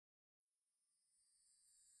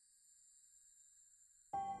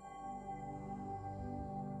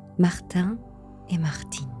Martin et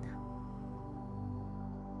Martine.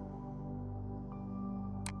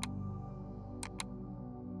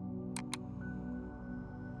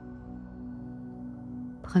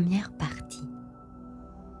 Première partie.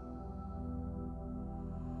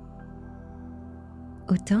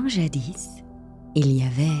 Au temps jadis, il y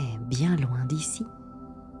avait, bien loin d'ici,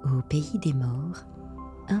 au pays des morts,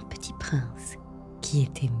 un petit prince qui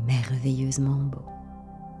était merveilleusement beau.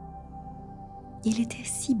 Il était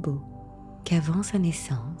si beau qu'avant sa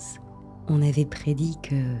naissance, on avait prédit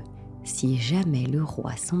que si jamais le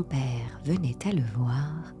roi son père venait à le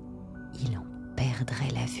voir, il en perdrait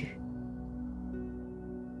la vue.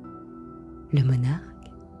 Le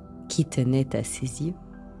monarque, qui tenait à ses yeux,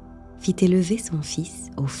 fit élever son fils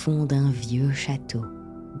au fond d'un vieux château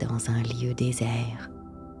dans un lieu désert.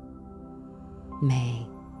 Mais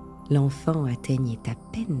l'enfant atteignait à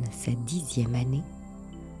peine sa 10e année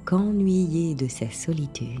qu'ennuyé de sa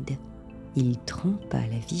solitude, il trompa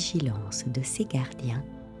la vigilance de ses gardiens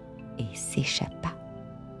et s'échappa.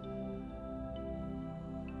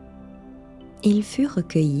 Il fut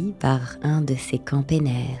recueilli par un de ces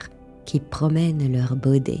campénaires qui promènent leur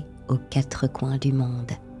baudet aux 4 coins du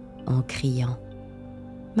monde en criant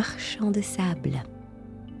 « marchand de sable »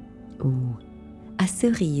 ou « à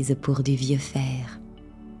cerise pour du vieux fer ».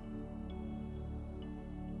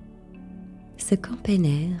 Ce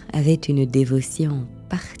campénaire avait une dévotion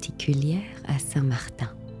particulière à Saint-Martin.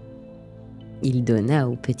 Il donna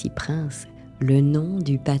au petit prince le nom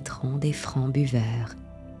du patron des francs buveurs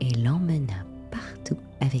et l'emmena partout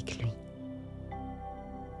avec lui.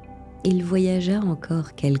 Il voyagea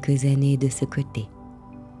encore quelques années de ce côté,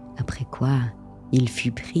 après quoi il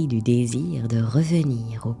fut pris du désir de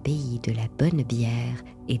revenir au pays de la bonne bière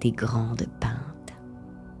et des grandes pintes.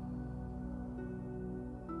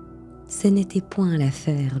 Ce n'était point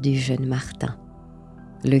l'affaire du jeune Martin.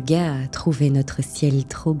 Le gars trouvait notre ciel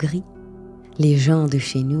trop gris, les gens de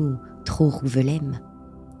chez nous trop rouvelèmes,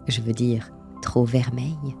 je veux dire trop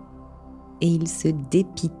vermeils, et il se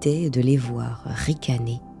dépitait de les voir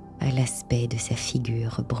ricaner à l'aspect de sa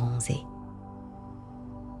figure bronzée.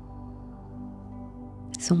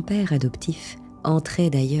 Son père adoptif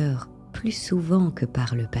entrait d'ailleurs plus souvent que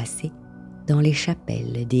par le passé dans les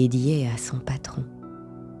chapelles dédiées à son patron.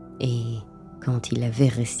 Et quand il avait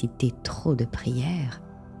récité trop de prières,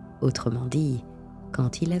 autrement dit,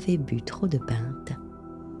 quand il avait bu trop de pintes,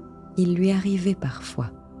 il lui arrivait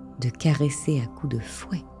parfois de caresser à coups de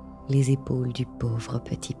fouet les épaules du pauvre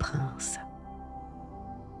petit prince.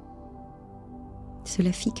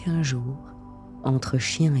 Cela fit qu'un jour, entre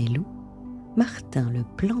chien et loup, Martin le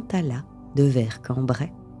planta là de vers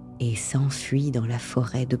Cambrai et s'enfuit dans la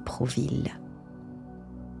forêt de Proville.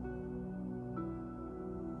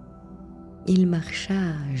 Il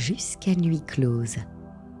marcha jusqu'à nuit close,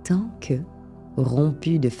 tant que,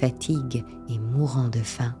 rompu de fatigue et mourant de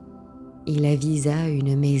faim, il avisa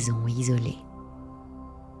une maison isolée.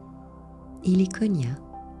 Il y cogna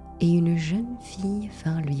et une jeune fille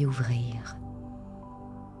vint lui ouvrir.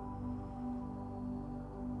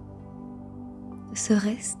 «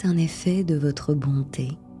 Serait-ce un effet de votre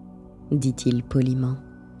bonté, dit-il poliment,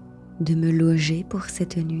 de me loger pour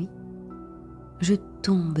cette nuit? Je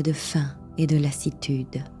tombe de faim et de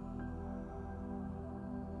lassitude. »«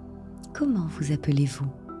 Comment vous appelez-vous »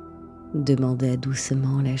 demanda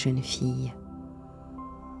doucement la jeune fille.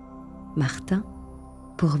 « Martin,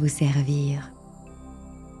 pour vous servir. »«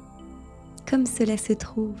 Comme cela se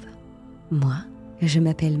trouve, moi, je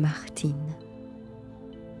m'appelle Martine. »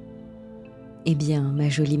 « Eh bien, ma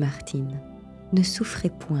jolie Martine, ne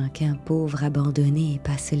souffrez point qu'un pauvre abandonné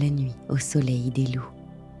passe la nuit au soleil des loups. »«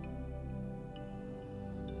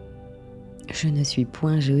 Je ne suis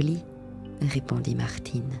point jolie, » répondit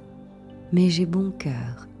Martine, « mais j'ai bon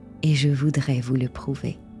cœur et je voudrais vous le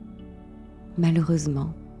prouver.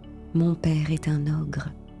 Malheureusement, mon père est un ogre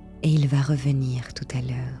et il va revenir tout à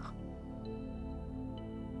l'heure. »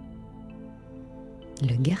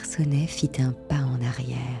 Le garçonnet fit un pas en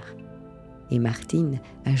arrière. Et Martine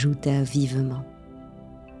ajouta vivement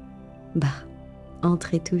 « Bah,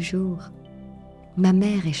 entrez toujours. Ma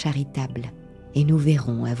mère est charitable et nous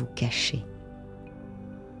verrons à vous cacher. »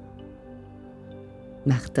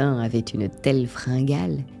 Martin avait une telle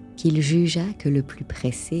fringale qu'il jugea que le plus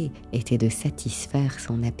pressé était de satisfaire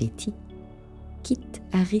son appétit, quitte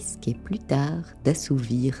à risquer plus tard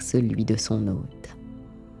d'assouvir celui de son hôte.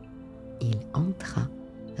 Il entra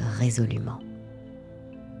résolument.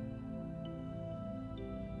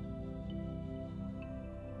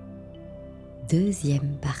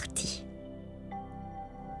 Deuxième partie.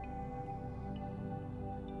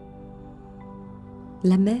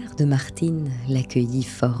 La mère de Martine l'accueillit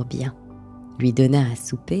fort bien, lui donna à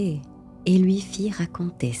souper et lui fit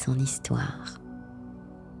raconter son histoire.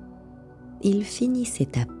 Il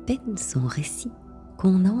finissait à peine son récit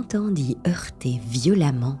qu'on entendit heurter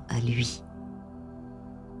violemment à lui.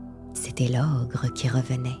 C'était l'ogre qui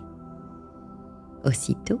revenait.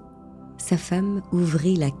 Aussitôt, sa femme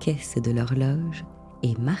ouvrit la caisse de l'horloge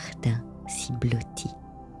et Martin s'y blottit.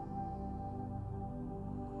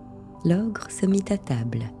 L'ogre se mit à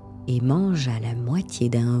table et mangea la moitié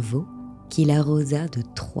d'un veau qu'il arrosa de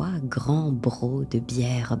 3 grands brocs de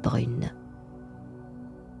bière brune.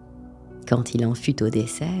 Quand il en fut au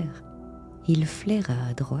dessert, il flaira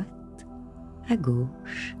à droite, à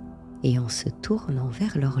gauche, et en se tournant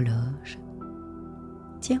vers l'horloge.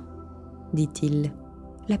 « Tiens, dit-il,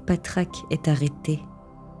 la patraque est arrêtée. »«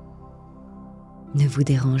 Ne vous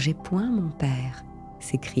dérangez point, mon père,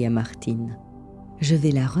 s'écria Martine. Je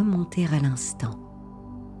vais la remonter à l'instant. »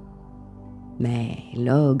 Mais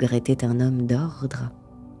l'ogre était un homme d'ordre.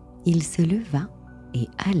 Il se leva et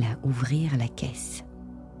alla ouvrir la caisse.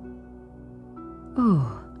 « Oh,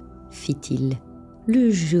 fit-il,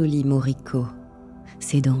 le joli moricaud,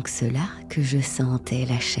 c'est donc cela que je sentais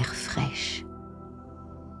la chair fraîche. »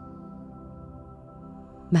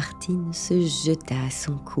 Martine se jeta à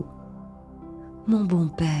son cou. « Mon bon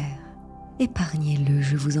père, épargnez-le,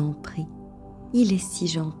 je vous en prie, il est si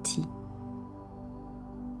gentil. »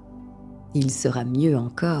 « Il sera mieux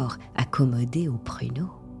encore accommodé au pruneau, »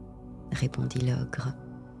 répondit l'ogre.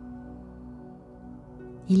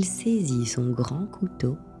 Il saisit son grand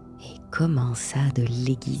couteau et commença de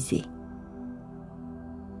l'aiguiser.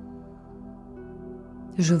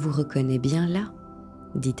 « Je vous reconnais bien là, »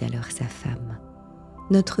 dit alors sa femme.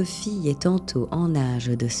 « Notre fille est tantôt en âge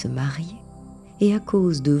de se marier, et à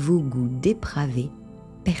cause de vos goûts dépravés,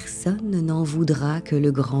 personne n'en voudra que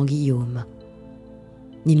le grand Guillaume.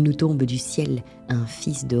 Il nous tombe du ciel un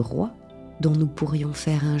fils de roi dont nous pourrions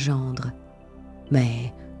faire un gendre.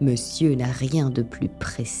 Mais monsieur n'a rien de plus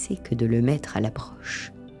pressé que de le mettre à la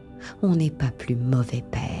broche. On n'est pas plus mauvais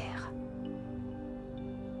père. »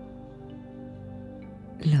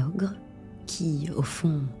 L'ogre, qui, au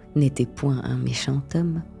fond, n'était point un méchant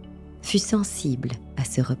homme, fut sensible à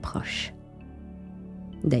ce reproche.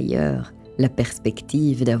 D'ailleurs, la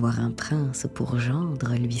perspective d'avoir un prince pour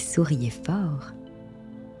gendre lui souriait fort.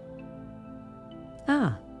 «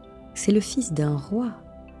 Ah, c'est le fils d'un roi, »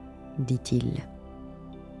 dit-il.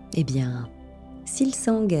 « Eh bien, s'il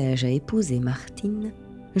s'engage à épouser Martine,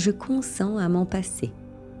 je consens à m'en passer,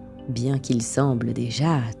 bien qu'il semble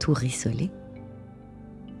déjà tout rissolé. »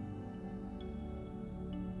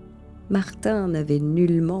 Martin n'avait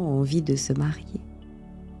nullement envie de se marier.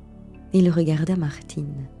 Il regarda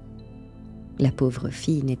Martine. La pauvre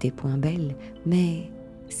fille n'était point belle, mais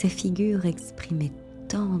sa figure exprimait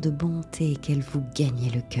tant de bonté qu'elle vous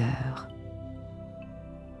gagnait le cœur.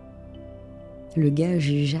 Le gars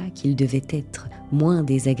jugea qu'il devait être moins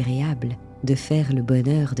désagréable de faire le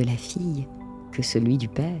bonheur de la fille que celui du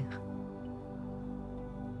père.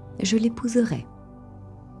 « Je l'épouserai, »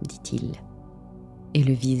 dit-il, et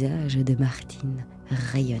le visage de Martine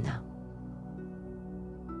rayonna.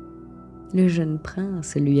 Le jeune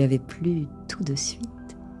prince lui avait plu tout de suite,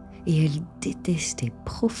 et elle détestait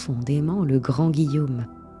profondément le grand Guillaume,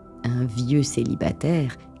 un vieux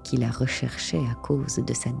célibataire qui la recherchait à cause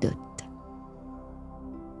de sa dot.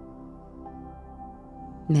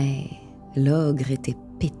 Mais l'ogre était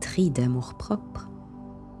pétri d'amour-propre.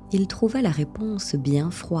 Il trouva la réponse bien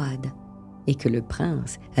froide, et que le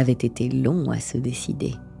prince avait été long à se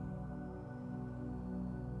décider.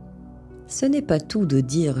 « Ce n'est pas tout de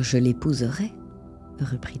dire « je l'épouserai »,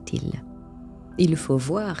 reprit-il. « Il faut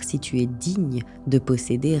voir si tu es digne de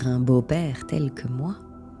posséder un beau-père tel que moi.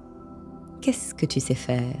 Qu'est-ce que tu sais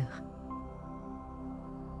faire ?»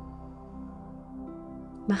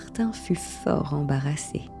 Martin fut fort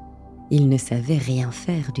embarrassé. Il ne savait rien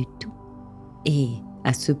faire du tout. Et,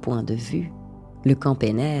 à ce point de vue, le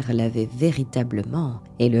campagnard l'avait véritablement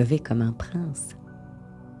élevé comme un prince.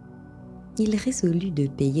 Il résolut de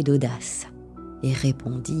payer d'audace et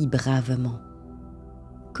répondit bravement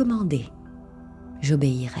 « Commandez,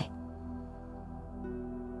 j'obéirai. »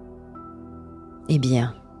 « Eh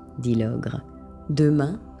bien, dit l'ogre,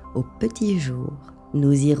 demain, au petit jour,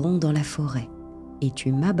 nous irons dans la forêt et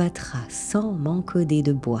tu m'abattras 100 mancodés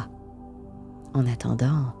de bois. En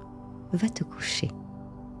attendant, va te coucher.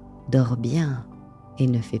 Dors bien et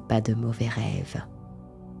ne fais pas de mauvais rêves. »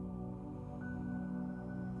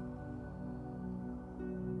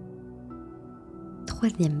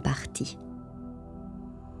 Troisième partie.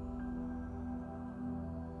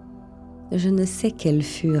 Je ne sais quels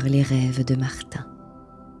furent les rêves de Martin,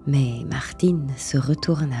 Mais Martine se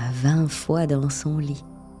retourna 20 fois dans son lit,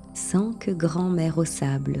 sans que grand-mère au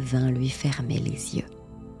sable vînt lui fermer les yeux.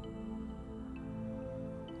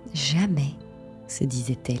 Jamais, se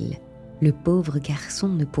disait-elle, le pauvre garçon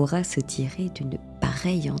ne pourra se tirer d'une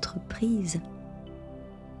pareille entreprise.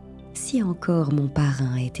 Si encore mon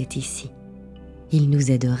parrain était ici, il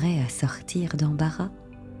nous aiderait à sortir d'embarras.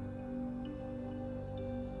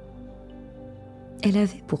 Elle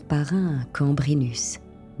avait pour parrain Cambrinus,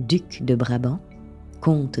 duc de Brabant,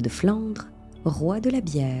 comte de Flandre, roi de la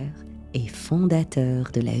bière et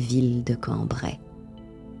fondateur de la ville de Cambrai.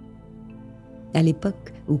 À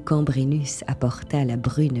l'époque où Cambrinus apporta la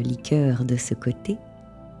brune liqueur de ce côté,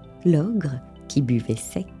 l'ogre, qui buvait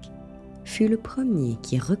sec, fut le premier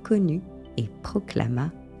qui reconnut et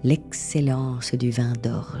proclama l'excellence du vin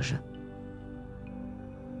d'orge.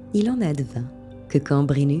 Il en advint que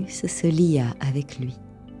Cambrinus se lia avec lui,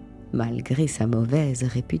 malgré sa mauvaise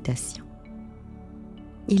réputation.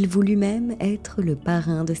 Il voulut même être le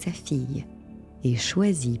parrain de sa fille et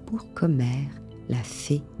choisit pour commère la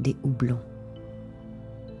fée des houblons.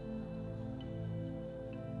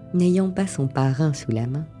 N'ayant pas son parrain sous la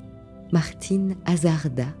main, Martine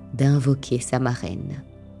hasarda d'invoquer sa marraine.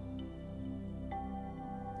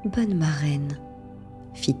 « Bonne marraine,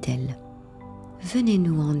 fit-elle,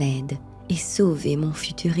 venez-nous en aide et sauvez mon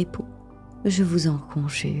futur époux, je vous en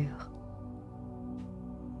conjure. »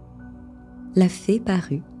 La fée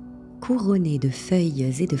parut, couronnée de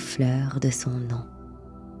feuilles et de fleurs de son nom.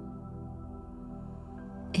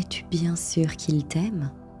 « Es-tu bien sûre qu'il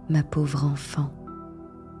t'aime, ma pauvre enfant ?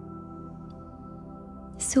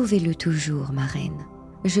 Sauvez-le toujours, ma reine,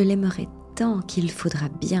 je l'aimerai tant qu'il faudra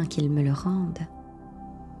bien qu'il me le rende. »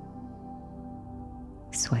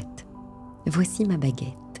 Soit, voici ma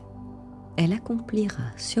baguette. Elle accomplira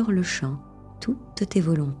sur le champ toutes tes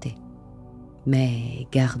volontés. Mais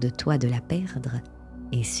garde-toi de la perdre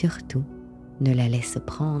et surtout ne la laisse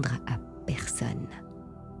prendre à personne.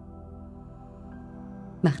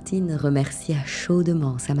 Martine remercia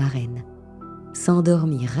chaudement sa marraine,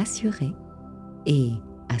 s'endormit rassurée et,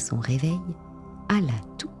 à son réveil, alla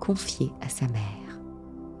tout confier à sa mère.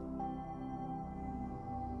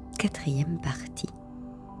 4e partie.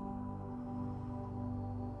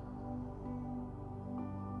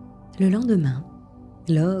 Le lendemain,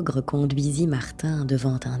 l'ogre conduisit Martin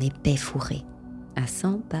devant un épais fourré, à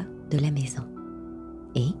 100 pas de la maison,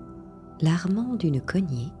 et, l'armant d'une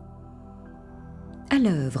cognée, « À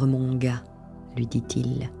l'œuvre, mon gars, lui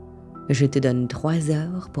dit-il, je te donne 3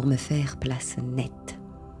 heures pour me faire place nette. »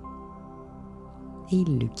 Et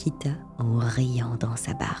il le quitta en riant dans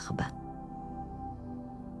sa barbe.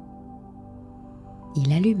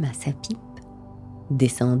 Il alluma sa pipe,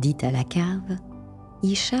 descendit à la cave,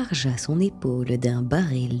 y chargea son épaule d'un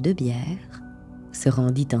baril de bière, se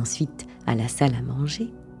rendit ensuite à la salle à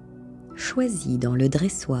manger, choisit dans le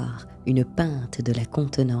dressoir une pinte de la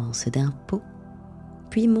contenance d'un pot,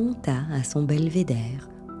 puis monta à son belvédère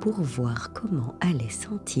pour voir comment allait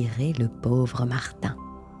s'en tirer le pauvre Martin.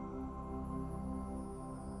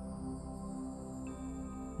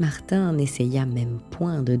 Martin n'essaya même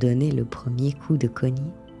point de donner le premier coup de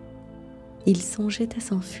cognée. Il songeait à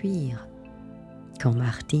s'enfuir, quand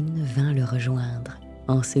Martine vint le rejoindre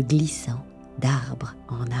en se glissant d'arbre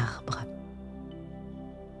en arbre.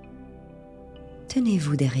 «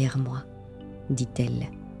 Tenez-vous derrière moi, dit-elle,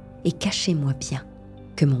 et cachez-moi bien,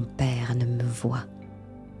 que mon père ne me voie. »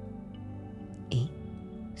 Et,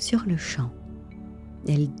 sur le champ,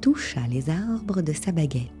 elle toucha les arbres de sa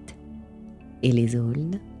baguette, et les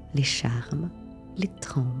aulnes, les charmes, les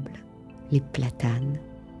trembles, les platanes,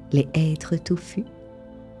 les hêtres touffus,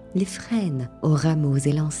 les frênes aux rameaux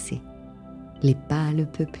élancés, les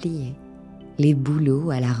pâles peupliers, les bouleaux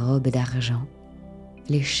à la robe d'argent,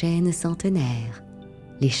 les chênes centenaires,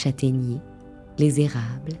 les châtaigniers, les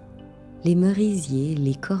érables, les merisiers,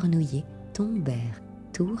 les cornouillers tombèrent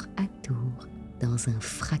tour à tour dans un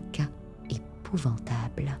fracas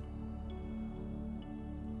épouvantable.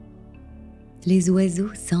 Les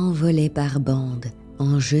oiseaux s'envolaient par bandes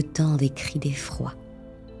en jetant des cris d'effroi,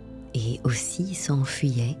 et aussi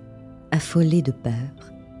s'enfuyaient, affolés de peur,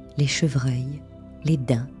 les chevreuils, les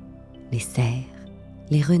daims, les cerfs,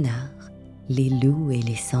 les renards, les loups et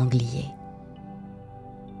les sangliers.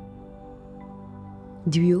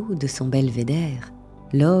 Du haut de son belvédère,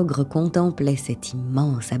 l'ogre contemplait cet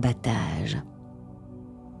immense abattage.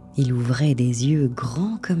 Il ouvrait des yeux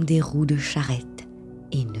grands comme des roues de charrette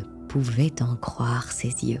et ne pouvait en croire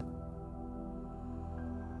ses yeux.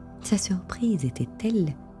 Sa surprise était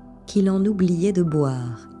telle qu'il en oubliait de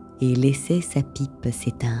boire et laissait sa pipe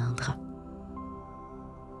s'éteindre.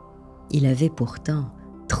 Il avait pourtant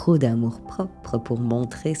trop d'amour-propre pour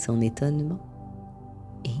montrer son étonnement.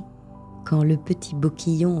 Et, quand le petit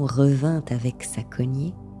boquillon revint avec sa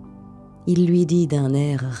cognée, il lui dit d'un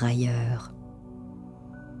air railleur: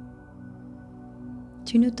 «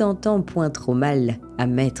 Tu ne t'entends point trop mal à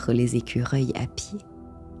mettre les écureuils à pied,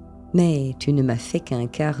 mais tu ne m'as fait qu'un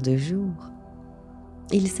quart de jour.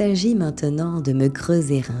 Il s'agit maintenant de me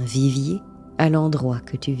creuser un vivier à l'endroit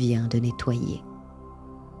que tu viens de nettoyer.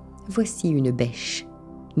 Voici une bêche,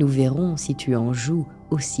 nous verrons si tu en joues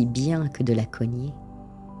aussi bien que de la cognée. »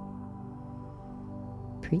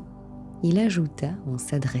 Puis, il ajouta en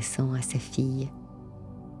s'adressant à sa fille: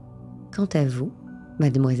 « Quant à vous,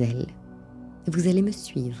 mademoiselle, vous allez me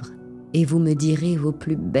suivre et vous me direz vos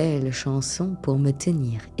plus belles chansons pour me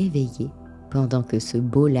tenir éveillée pendant que ce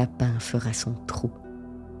beau lapin fera son trou. »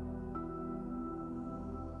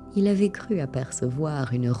 Il avait cru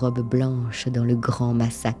apercevoir une robe blanche dans le grand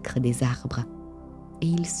massacre des arbres, et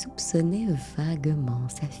il soupçonnait vaguement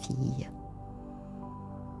sa fille.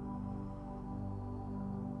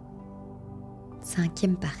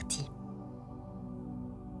 5e partie.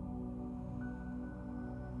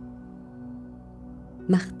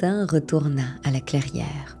 Martin retourna à la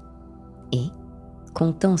clairière, et,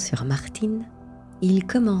 comptant sur Martine, il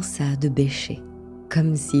commença de bêcher,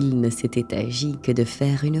 comme s'il ne s'était agi que de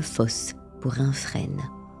faire une fosse pour un frêne.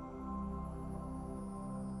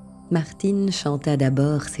 Martine chanta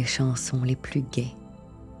d'abord ses chansons les plus gaies,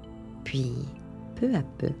 puis, peu à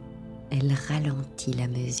peu, elle ralentit la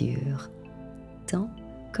mesure, tant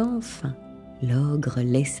qu'enfin l'ogre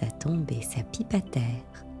laissa tomber sa pipe à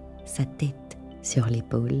terre, sa tête sur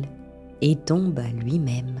l'épaule, et tomba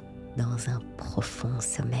lui-même dans un profond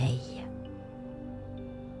sommeil.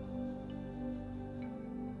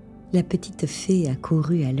 La petite fée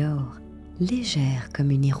accourut alors, légère comme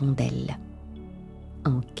une hirondelle.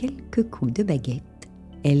 En quelques coups de baguette,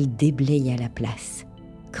 elle déblaya la place,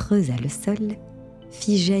 creusa le sol,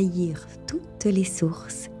 fit jaillir toutes les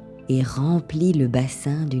sources et remplit le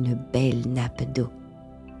bassin d'une belle nappe d'eau,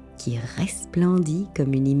 qui resplendit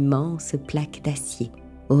comme une immense plaque d'acier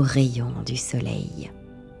aux rayons du soleil.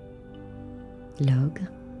 L'ogre,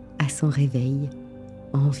 à son réveil,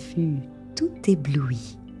 en fut tout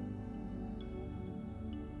ébloui.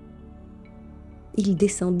 Il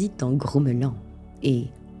descendit en grommelant, et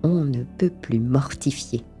on ne peut plus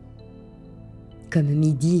mortifié. Comme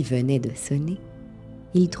midi venait de sonner,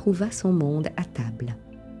 il trouva son monde à table.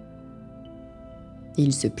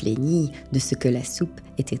 Il se plaignit de ce que la soupe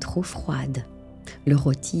était trop froide, le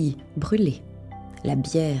rôti brûlé, la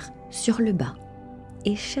bière sur le bas,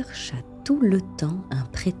 et chercha tout le temps un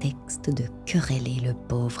prétexte de quereller le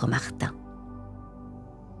pauvre Martin.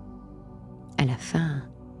 À la fin,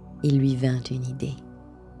 il lui vint une idée.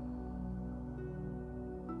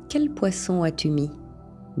 « Quel poisson as-tu mis,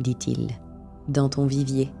 dit-il, dans ton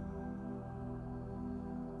vivier ?»«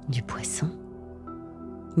 Du poisson ?»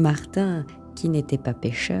 Martin, qui n'était pas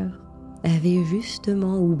pêcheur, avait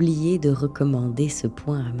justement oublié de recommander ce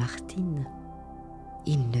point à Martine.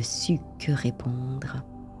 Il ne sut que répondre.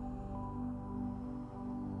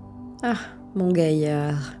 « Ah, mon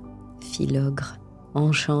gaillard, fit l'ogre,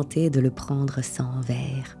 enchanté de le prendre sans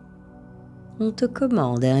verre. On te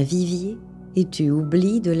commande un vivier et tu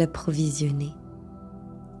oublies de l'approvisionner.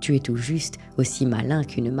 Tu es tout juste aussi malin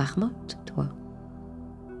qu'une marmotte, toi. »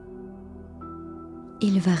 «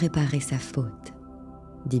 Il va réparer sa faute, »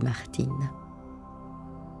 dit Martine.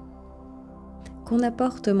 « Qu'on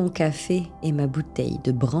apporte mon café et ma bouteille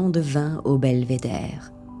de brandevin au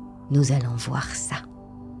belvédère. Nous allons voir ça. »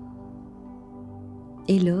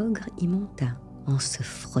 Et l'ogre y monta en se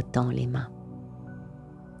frottant les mains.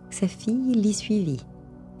 Sa fille l'y suivit,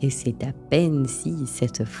 et c'est à peine si,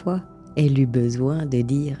 cette fois, elle eut besoin de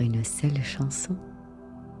dire une seule chanson.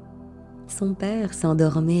 Son père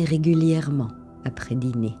s'endormait régulièrement après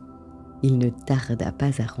dîner. Il ne tarda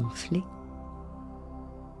pas à ronfler.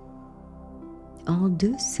 En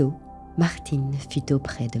 2 sauts, Martine fut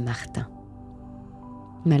auprès de Martin.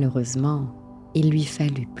 Malheureusement, il lui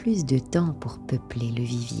fallut plus de temps pour peupler le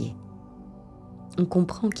vivier. On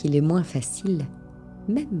comprend qu'il est moins facile,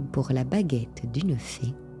 même pour la baguette d'une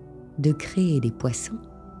fée, de créer des poissons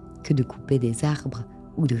que de couper des arbres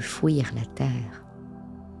ou de fouir la terre.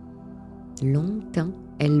 Longtemps,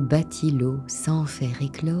 elle battit l'eau sans faire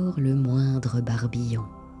éclore le moindre barbillon.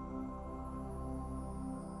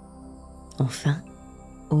 Enfin,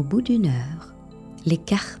 au bout d'1 heure, les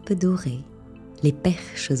carpes dorées, les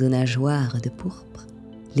perches aux nageoires de pourpre,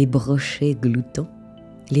 les brochets gloutons,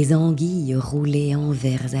 les anguilles roulées en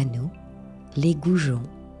verts anneaux, les goujons,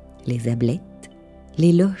 les ablettes,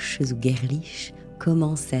 les loches ou guerliches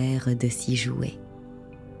commencèrent de s'y jouer.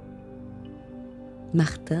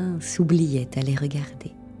 Martin s'oubliait à les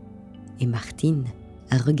regarder, et Martine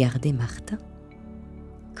à regarder Martin,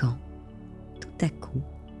 quand, tout à coup,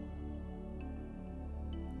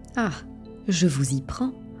 « Ah, je vous y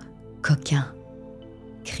prends, coquin !»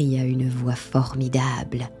 cria une voix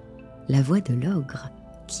formidable, la voix de l'ogre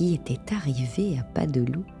qui était arrivé à pas de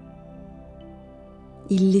loup.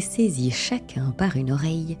 Il les saisit chacun par une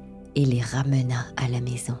oreille et les ramena à la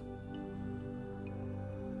maison.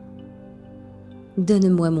 «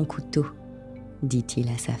 Donne-moi mon couteau, dit-il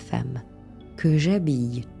à sa femme, que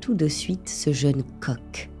j'habille tout de suite ce jeune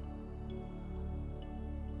coq. »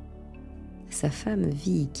 Sa femme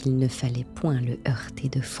vit qu'il ne fallait point le heurter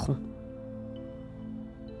de front.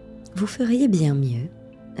 « Vous feriez bien mieux,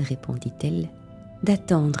 répondit-elle,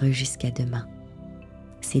 d'attendre jusqu'à demain.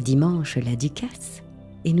 C'est dimanche la Ducasse,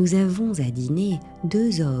 et nous avons à dîner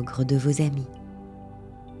 2 ogres de vos amis.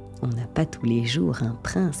 On n'a pas tous les jours un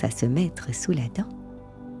prince à se mettre sous la dent.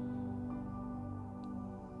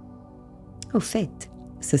 Au fait,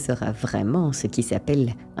 ce sera vraiment ce qui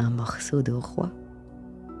s'appelle un morceau de roi. »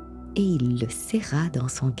 Et il le serra dans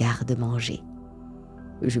son garde-manger.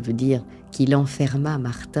 Je veux dire qu'il enferma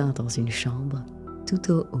Martin dans une chambre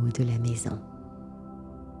tout au haut de la maison.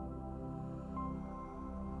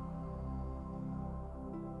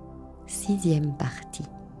 Sixième partie.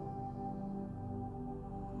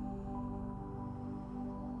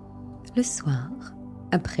 Le soir,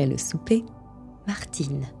 après le souper,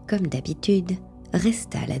 Martine, comme d'habitude,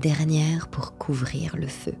 resta la dernière pour couvrir le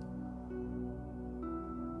feu.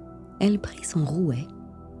 Elle prit son rouet,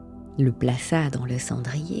 le plaça dans le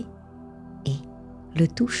cendrier et, le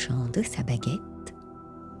touchant de sa baguette,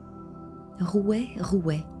 « Rouet,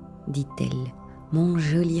 rouet, dit-elle, mon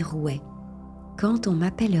joli rouet, quand on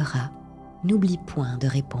m'appellera, n'oublie point de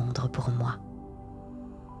répondre pour moi. »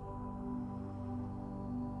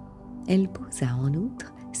 Elle posa en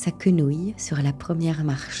outre sa quenouille sur la première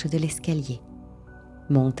marche de l'escalier,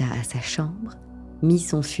 monta à sa chambre, mit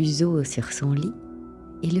son fuseau sur son lit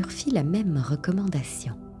et leur fit la même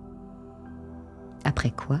recommandation.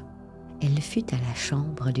 Après quoi, elle fut à la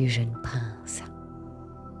chambre du jeune prince.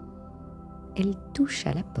 Elle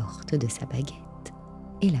toucha la porte de sa baguette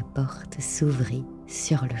et la porte s'ouvrit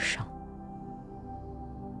sur le champ.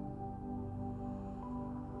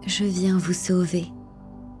 « Je viens vous sauver, »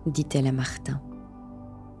 dit-elle à Martin,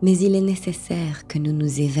 « mais il est nécessaire que nous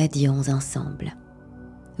nous évadions ensemble.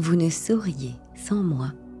 Vous ne sauriez, sans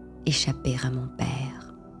moi, échapper à mon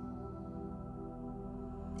père. »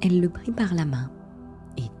 Elle le prit par la main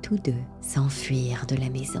et tous deux s'enfuirent de la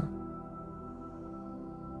maison.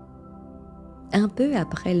 Un peu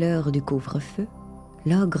après l'heure du couvre-feu,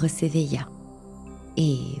 l'ogre s'éveilla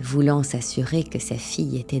et, voulant s'assurer que sa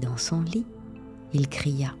fille était dans son lit, il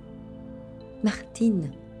cria « Martine,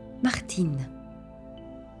 Martine !»«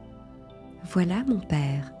 Voilà mon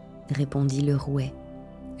père, » répondit le rouet.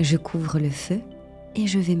 « Je couvre le feu et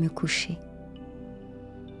je vais me coucher. »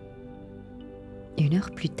 1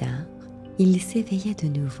 heure plus tard, il s'éveilla de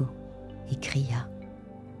nouveau et cria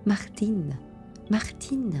 « Martine,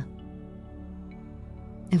 Martine !»«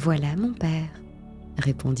 Voilà mon père, »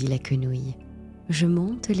 répondit la quenouille. « Je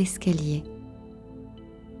monte l'escalier. »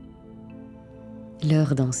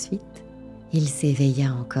 L'heure d'ensuite, il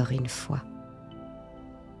s'éveilla encore une fois.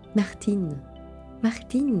 « Martine,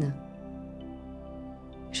 Martine !»«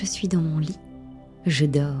 Je suis dans mon lit, je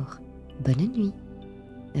dors, bonne nuit, »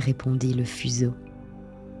 répondit le fuseau.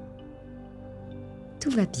 «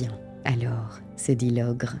 Tout va bien, alors, se dit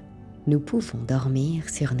l'ogre, nous pouvons dormir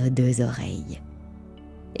sur nos 2 oreilles. »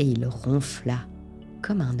 Et il ronfla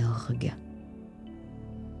comme un orgue.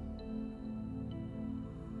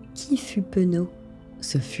 Qui fut penaud?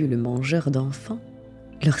 Ce fut le mangeur d'enfants,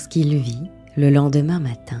 lorsqu'il vit, le lendemain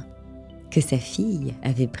matin, que sa fille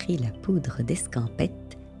avait pris la poudre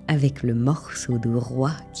d'escampette avec le morceau de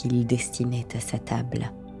roi qu'il destinait à sa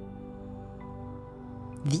table.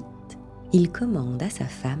 Vite, il commande à sa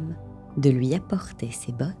femme de lui apporter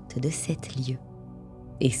ses bottes de 7 lieues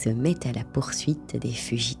et se met à la poursuite des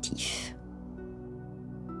fugitifs.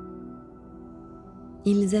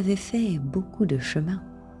 Ils avaient fait beaucoup de chemin,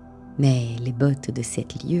 mais les bottes de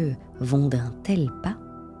 7 lieues vont d'un tel pas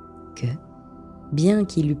que, bien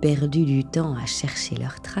qu'il eût perdu du temps à chercher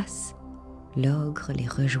leurs traces, l'ogre les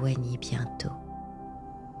rejoignit bientôt.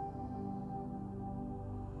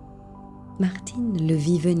 Martine le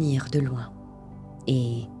vit venir de loin,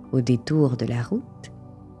 et, au détour de la route,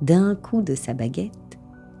 d'un coup de sa baguette,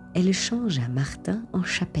 elle changea Martin en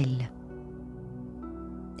chapelle.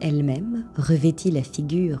 Elle-même revêtit la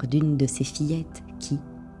figure d'une de ces fillettes qui,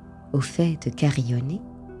 aux fêtes carillonnées,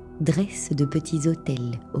 dressent de petits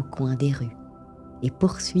autels au coin des rues, et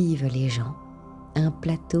poursuivent les gens, un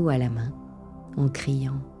plateau à la main, en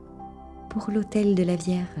criant « Pour l'autel de la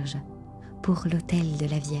Vierge, pour l'autel de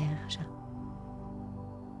la Vierge ».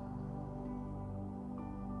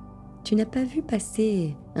 « Tu n'as pas vu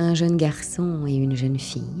passer un jeune garçon et une jeune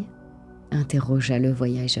fille ?» interrogea le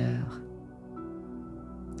voyageur.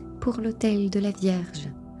 « Pour l'autel de la Vierge,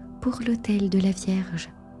 pour l'autel de la Vierge »,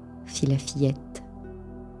 fit la fillette.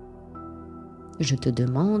 « Je te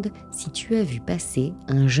demande si tu as vu passer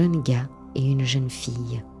un jeune gars et une jeune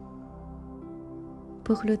fille. »«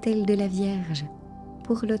 Pour l'autel de la Vierge,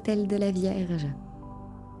 pour l'autel de la Vierge. »«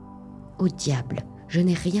 Au diable, je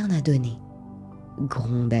n'ai rien à donner !»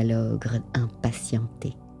 gronda l'ogre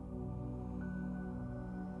impatienté.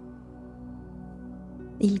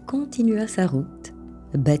 Il continua sa route,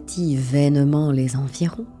 battit vainement les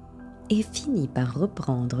environs et finit par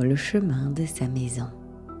reprendre le chemin de sa maison.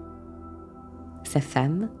 Sa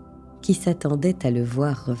femme, qui s'attendait à le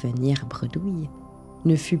voir revenir bredouille,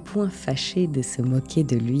 ne fut point fâchée de se moquer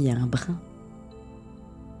de lui un brin.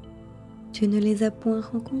 « Tu ne les as point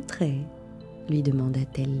rencontrés ?» lui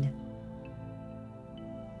demanda-t-elle.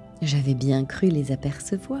 « J'avais bien cru les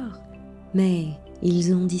apercevoir, mais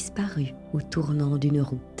ils ont disparu au tournant d'une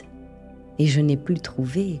route, et je n'ai plus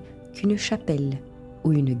trouvé qu'une chapelle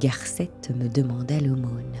où une garcette me demanda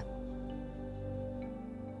l'aumône. »«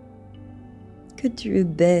 Que tu es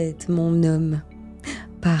bête, mon homme !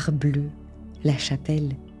 Parbleu, la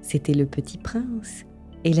chapelle, c'était le petit prince,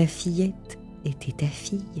 et la fillette était ta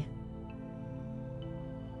fille. »«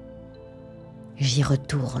 J'y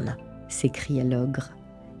retourne, » s'écria l'ogre,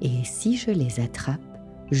 « et si je les attrape,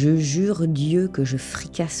 je jure Dieu que je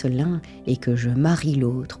fricasse l'un et que je marie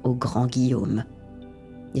l'autre au grand Guillaume.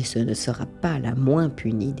 Et ce ne sera pas la moins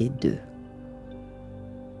punie des deux. »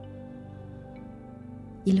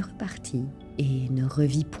 Il repartit et ne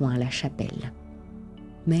revit point la chapelle.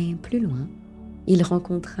 Mais plus loin, il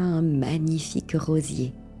rencontra un magnifique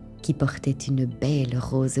rosier qui portait une belle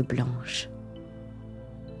rose blanche.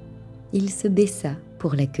 Il se baissa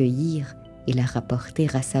pour l'accueillir et la rapporter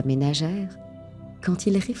à sa ménagère, quand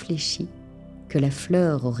il réfléchit que la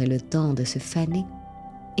fleur aurait le temps de se faner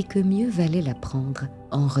et que mieux valait la prendre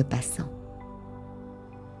en repassant.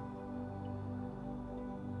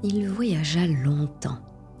 Il voyagea longtemps,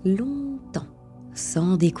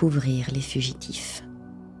 sans découvrir les fugitifs.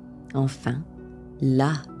 Enfin,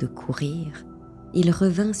 las de courir, il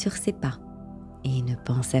revint sur ses pas et ne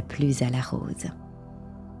pensa plus à la rose.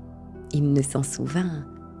 Il ne s'en souvint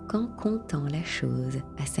qu'en contant la chose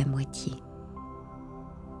à sa moitié.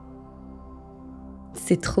 «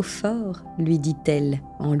 C'est trop fort, lui dit-elle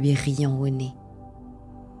en lui riant au nez.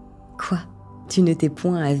 Quoi, tu ne t'es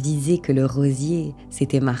point avisé que le rosier,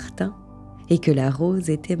 c'était Martin, et que la rose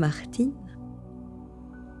était Martine ? »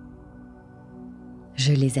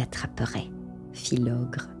 Je les attraperai, fit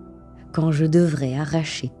l'ogre, quand je devrais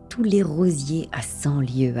arracher tous les rosiers à 100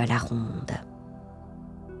 lieues à la ronde.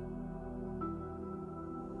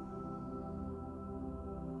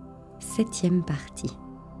 Septième partie.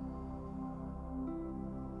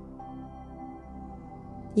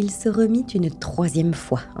 Il se remit une 3e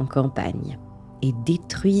fois en campagne et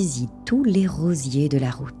détruisit tous les rosiers de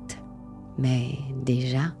la route. Mais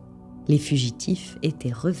déjà, les fugitifs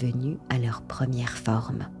étaient revenus à leur première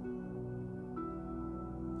forme.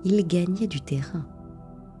 Ils gagnaient du terrain.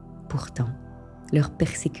 Pourtant, leur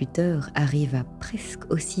persécuteur arriva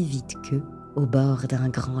presque aussi vite qu'eux au bord d'un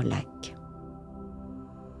grand lac.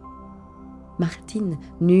 Martine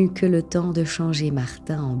n'eut que le temps de changer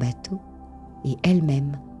Martin en bateau et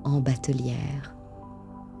elle-même en batelière.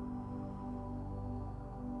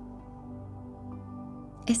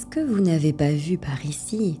 « Est-ce que vous n'avez pas vu par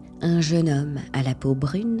ici un jeune homme à la peau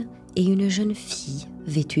brune et une jeune fille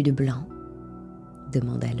vêtue de blanc ?»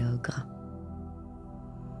 demanda l'ogre.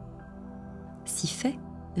 « Si fait, »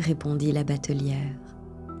 répondit la batelière.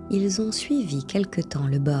 « Ils ont suivi quelque temps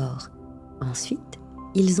le bord. Ensuite,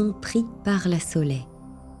 ils ont pris par la Soleil. »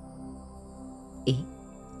 Et,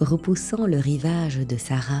 repoussant le rivage de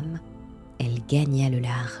sa rame, elle gagna le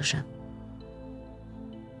large.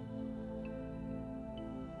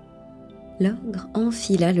 L'ogre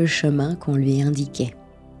enfila le chemin qu'on lui indiquait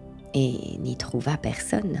et n'y trouva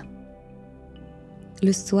personne.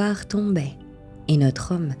 Le soir tombait et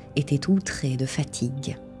notre homme était outré de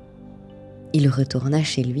fatigue. Il retourna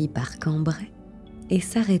chez lui par Cambrai et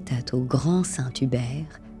s'arrêta au grand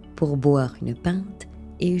Saint-Hubert pour boire une pinte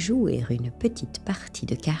et jouer une petite partie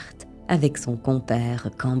de cartes avec son compère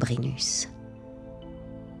Cambrinus.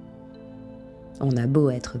 On a beau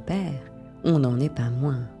être père, on n'en est pas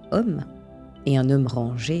moins homme, et un homme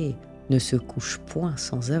rangé, ne se couche point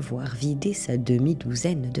sans avoir vidé sa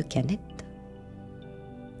demi-douzaine de canettes.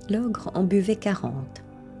 L'ogre en buvait 40,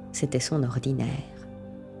 c'était son ordinaire.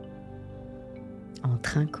 En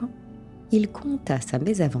trinquant, il conta sa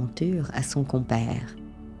mésaventure à son compère,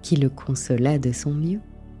 qui le consola de son mieux.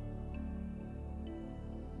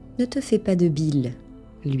 « Ne te fais pas de bile,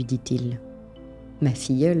 lui dit-il. Ma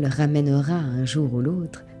filleule ramènera un jour ou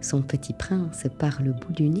l'autre son petit prince par le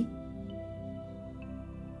bout du nez. »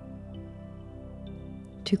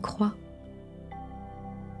 Tu crois?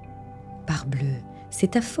 Parbleu,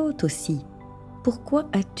 c'est ta faute aussi. Pourquoi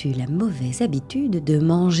as-tu la mauvaise habitude de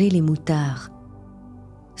manger les moutards?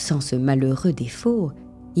 Sans ce malheureux défaut,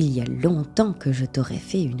 il y a longtemps que je t'aurais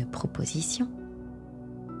fait une proposition.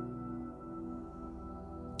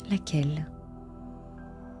 Laquelle?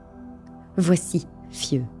 Voici,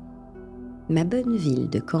 fieu. Ma bonne ville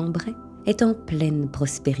de Cambrai est en pleine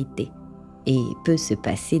prospérité et peut se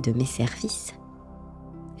passer de mes services.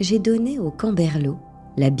 J'ai donné aux camberlots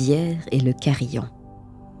la bière et le carillon.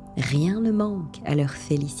 Rien ne manque à leur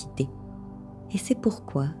félicité. Et c'est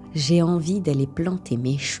pourquoi j'ai envie d'aller planter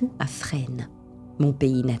mes choux à Fresnes, mon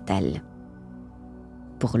pays natal.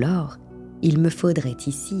 Pour lors, il me faudrait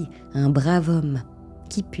ici un brave homme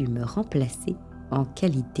qui pût me remplacer en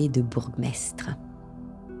qualité de bourgmestre.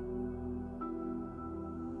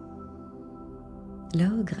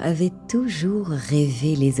 L'ogre avait toujours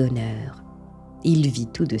rêvé les honneurs. Il vit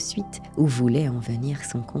tout de suite où voulait en venir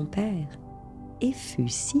son compère et fut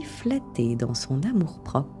si flatté dans son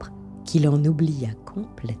amour-propre qu'il en oublia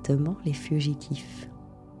complètement les fugitifs.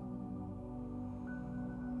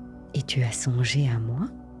 « Et tu as songé à moi ?»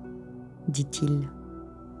 dit-il.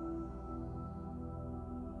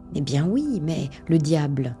 « Eh bien oui, mais le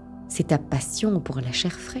diable, c'est ta passion pour la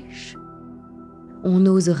chair fraîche. On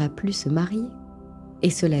n'osera plus se marier, et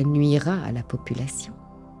cela nuira à la population.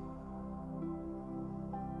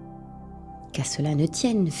 Qu'à cela ne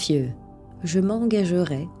tienne, fieu, je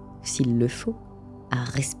m'engagerai, s'il le faut, à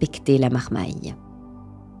respecter la marmaille. »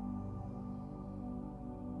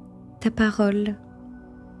 « Ta parole ?»«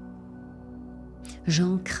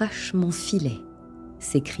 J'en crache mon filet, »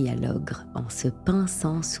 s'écria l'ogre en se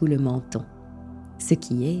pinçant sous le menton, ce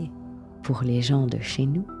qui est, pour les gens de chez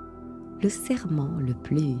nous, le serment le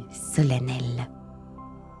plus solennel.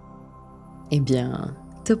 « Eh bien,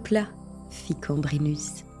 topla, fit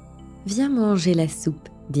Cambrinus. Viens manger la soupe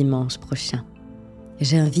dimanche prochain.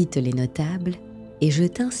 J'invite les notables et je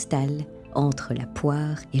t'installe entre la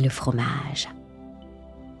poire et le fromage. »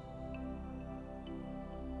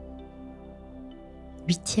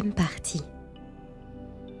 8e partie.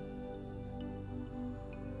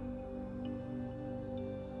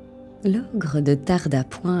 L'ogre ne tarda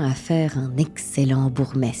point à faire un excellent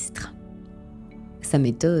bourgmestre. Sa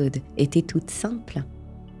méthode était toute simple.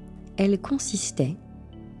 Elle consistait,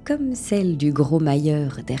 comme celle du gros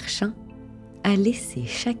mailleur d'Erchin, à laisser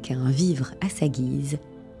chacun vivre à sa guise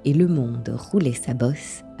et le monde rouler sa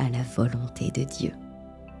bosse à la volonté de Dieu.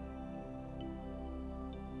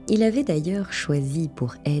 Il avait d'ailleurs choisi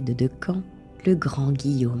pour aide de camp le grand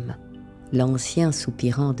Guillaume, l'ancien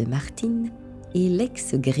soupirant de Martine et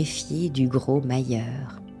l'ex-greffier du gros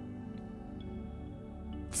mailleur.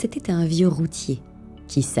 C'était un vieux routier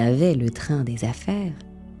qui savait le train des affaires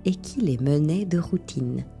et qui les menait de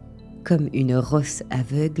routine, comme une rosse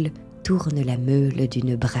aveugle tourne la meule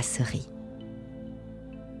d'une brasserie.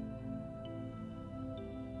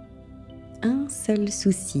 Un seul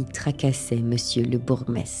souci tracassait monsieur le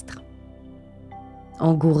bourgmestre.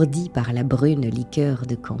 Engourdis par la brune liqueur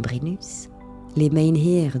de Cambrinus, les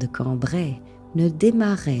mynheers de Cambrai ne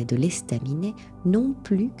démarraient de l'estaminet non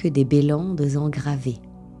plus que des bélandes engravées.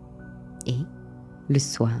 Et, le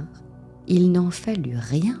soir, il n'en fallut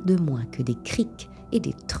rien de moins que des criques et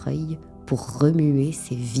des treuils pour remuer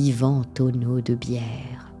ces vivants tonneaux de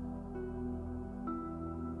bière.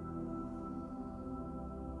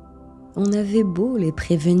 On avait beau les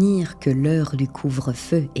prévenir que l'heure du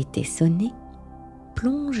couvre-feu était sonnée,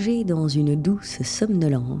 plongés dans une douce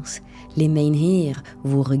somnolence, les mynheers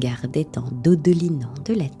vous regardaient en dodelinant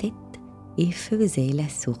de la tête et faisaient la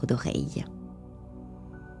sourde oreille.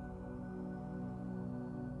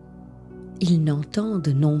 Ils n'entendent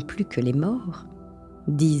non plus que les morts,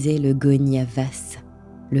 disait le Goniavas,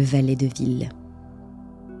 le valet de ville.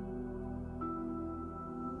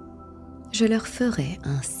 Je leur ferai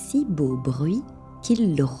un si beau bruit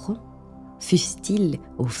qu'ils l'auront, fût-il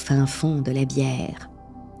au fin fond de la bière,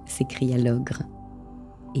 s'écria l'ogre.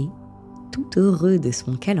 Et, tout heureux de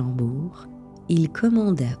son calembour, il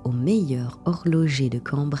commanda au meilleur horloger de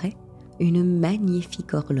Cambrai une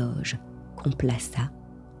magnifique horloge qu'on plaça,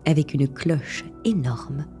 avec une cloche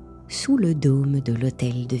énorme, sous le dôme de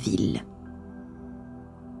l'hôtel de ville.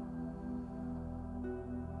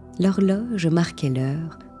 L'horloge marquait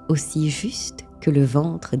l'heure aussi juste que le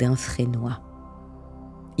ventre d'un frénois.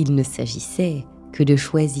 Il ne s'agissait que de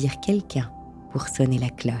choisir quelqu'un pour sonner la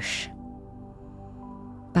cloche.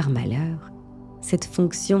 Par malheur, cette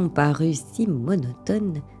fonction parut si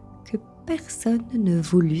monotone que personne ne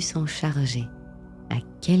voulut s'en charger, à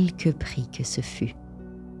quelque prix que ce fût.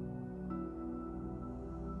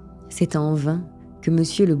 C'est en vain que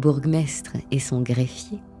monsieur le bourgmestre et son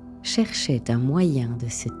greffier cherchaient un moyen de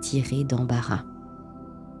se tirer d'embarras.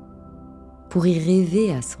 Pour y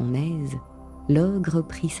rêver à son aise, l'ogre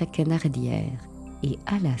prit sa canardière et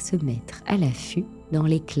alla se mettre à l'affût dans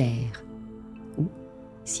les clairs, ou,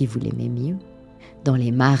 si vous l'aimez mieux, dans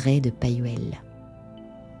les marais de pailluels.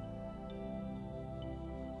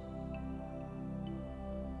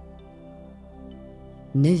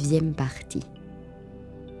 Neuvième partie.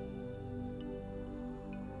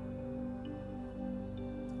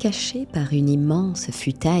 Caché par une immense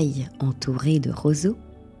futaille entourée de roseaux,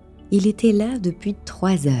 il était là depuis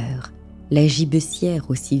 3 heures, la gibecière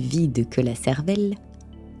aussi vide que la cervelle,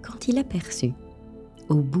 quand il aperçut,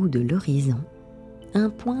 au bout de l'horizon, un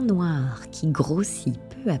point noir qui grossit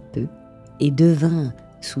peu à peu et devint,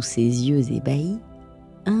 sous ses yeux ébahis,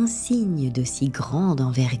 un signe de si grande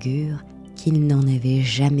envergure qu'il n'en avait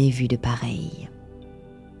jamais vu de pareil.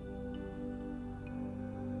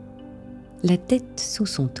 La tête sous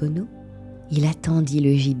son tonneau, il attendit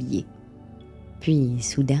le gibier. Puis,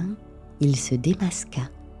 soudain, il se démasqua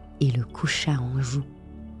et le coucha en joue.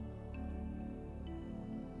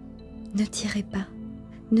 « Ne tirez pas,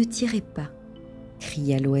 ne tirez pas !»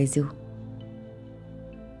 cria l'oiseau.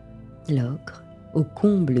 L'ogre, au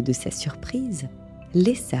comble de sa surprise,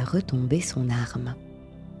 laissa retomber son arme.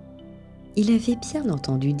 Il avait bien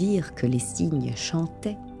entendu dire que les cygnes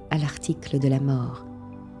chantaient à l'article de la mort,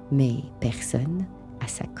 mais personne, à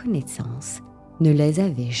sa connaissance, ne les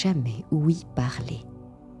avait jamais ouï parler.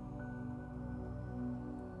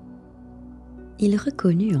 Il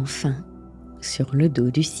reconnut enfin, sur le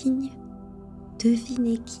dos du cygne,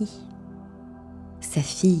 devinez qui? Sa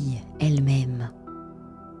fille elle-même.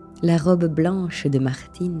 La robe blanche de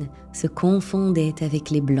Martine se confondait avec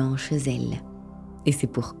les blanches ailes, et c'est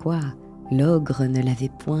pourquoi l'ogre ne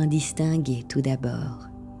l'avait point distinguée tout d'abord.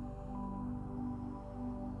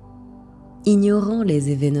 Ignorant les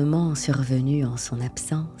événements survenus en son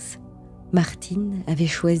absence, Martine avait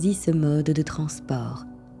choisi ce mode de transport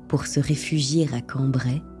pour se réfugier à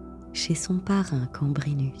Cambrai, chez son parrain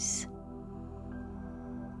Cambrinus.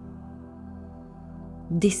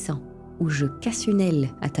 « Descends, ou je casse une aile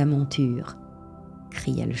à ta monture !»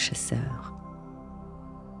 cria le chasseur.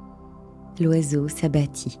 L'oiseau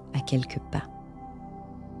s'abattit à quelques pas.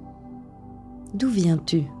 « D'où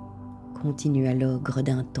viens-tu » continua l'ogre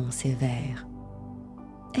d'un ton sévère.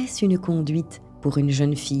 « Est-ce une conduite pour une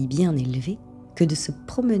jeune fille bien élevée que de se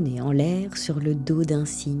promener en l'air sur le dos d'un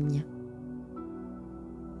cygne ?»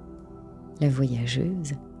 La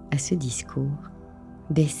voyageuse, à ce discours,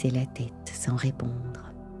 baissait la tête sans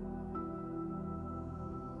répondre.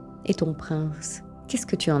 « Et ton prince, qu'est-ce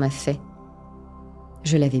que tu en as fait ?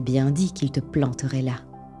 Je l'avais bien dit qu'il te planterait là. »«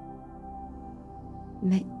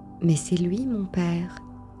 Mais c'est lui, mon père !»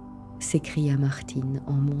 s'écria Martine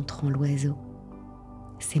en montrant l'oiseau.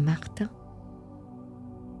 « C'est Martin. »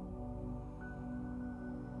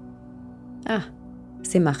 « Ah,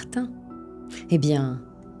 c'est Martin. Eh bien,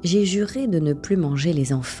 j'ai juré de ne plus manger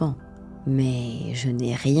les enfants, mais je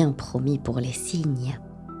n'ai rien promis pour les cygnes. »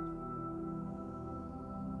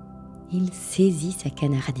 Il saisit sa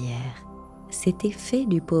canardière. C'était fait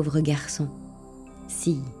du pauvre garçon.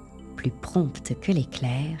 Si, plus prompte que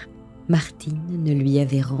l'éclair, Martine ne lui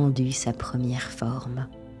avait rendu sa première forme.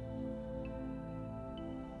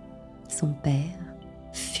 Son père,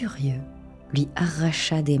 furieux, lui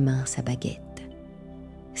arracha des mains sa baguette.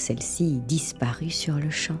 Celle-ci disparut sur le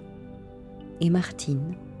champ, et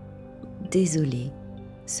Martine, désolée,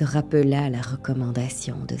 se rappela la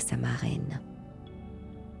recommandation de sa marraine.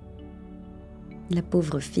 La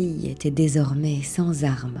pauvre fille était désormais sans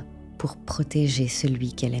armes pour protéger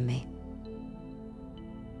celui qu'elle aimait.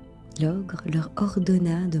 L'ogre leur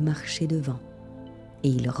ordonna de marcher devant, et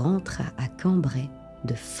il rentra à Cambrai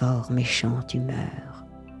de fort méchante humeur.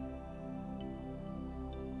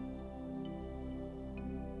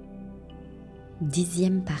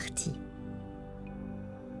 Dixième partie.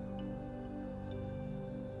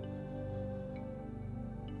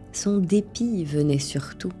 Son dépit venait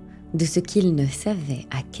surtout de ce qu'il ne savait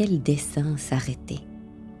à quel dessein s'arrêter.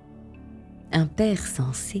 Un père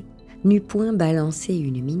sensé n'eût point balancé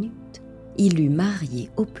une minute il eût marié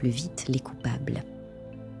au plus vite les coupables.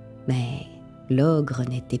 Mais l'ogre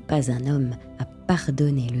n'était pas un homme à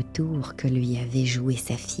pardonner le tour que lui avait joué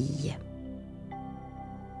sa fille.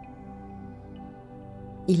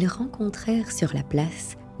 Ils rencontrèrent sur la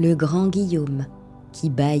place le grand Guillaume qui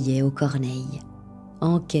bâillait aux corneilles,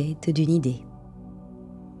 en quête d'une idée.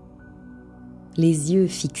 Les yeux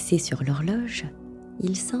fixés sur l'horloge,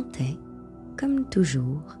 il sentait, comme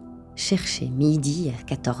toujours, chercher midi à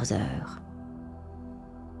 14 heures.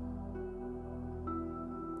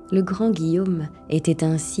 Le grand Guillaume était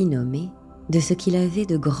ainsi nommé de ce qu'il avait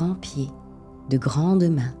de grands pieds, de grandes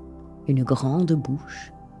mains, une grande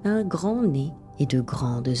bouche, un grand nez et de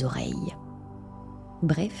grandes oreilles.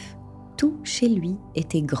 Bref, tout chez lui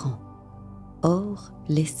était grand, hors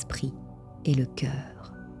l'esprit et le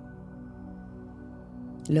cœur.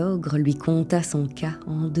 L'ogre lui conta son cas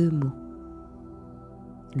en 2 mots.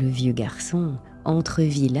 Le vieux garçon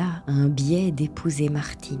entrevit là un biais d'épouser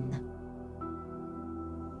Martine.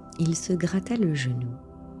 Il se gratta le genou,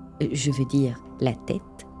 je veux dire la tête,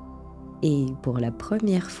 et pour la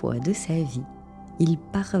première fois de sa vie, il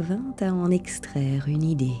parvint à en extraire une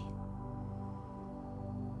idée.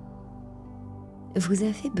 « Vous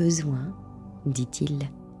avez besoin, dit-il,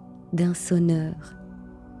 d'un sonneur.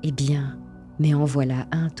 Eh bien, mais en voilà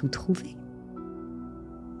un tout trouvé. »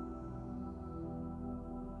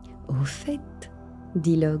 « Au fait,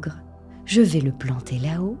 dit l'ogre, je vais le planter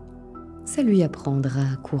là-haut, ça lui apprendra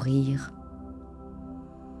à courir. »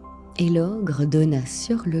 Et l'ogre donna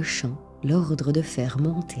sur le champ l'ordre de faire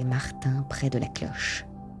monter Martin près de la cloche.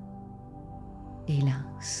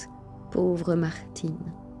 Hélas, pauvre Martine,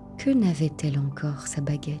 que n'avait-elle encore sa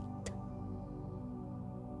baguette?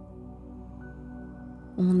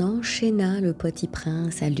 On enchaîna le petit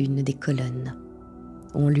prince à l'une des colonnes.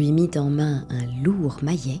 On lui mit en main un lourd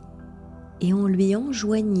maillet et on lui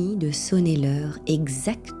enjoignit de sonner l'heure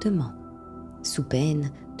exactement, sous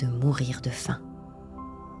peine de mourir de faim.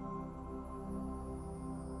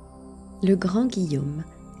 Le grand Guillaume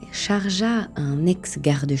chargea un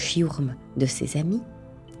ex-garde-chiourme de ses amis,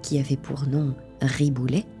 qui avait pour nom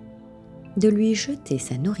Riboulet, de lui jeter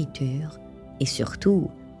sa nourriture et surtout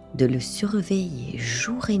de le surveiller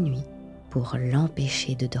jour et nuit pour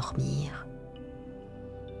l'empêcher de dormir.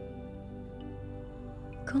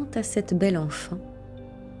 « Quant à cette belle enfant,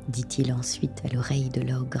 dit-il ensuite à l'oreille de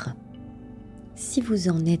l'ogre, si vous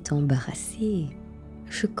en êtes embarrassé,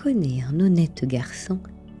 je connais un honnête garçon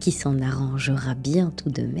qui s'en arrangera bien tout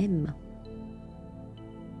de même. »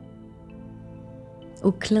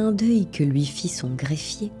 Au clin d'œil que lui fit son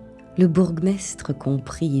greffier, le bourgmestre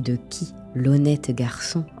comprit de qui l'honnête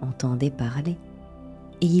garçon entendait parler,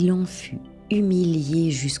 et il en fut humilié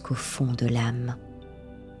jusqu'au fond de l'âme.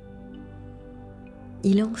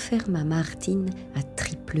 Il enferma Martine à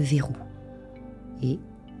triple verrou, et,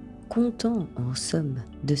 content en somme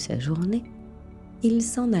de sa journée, il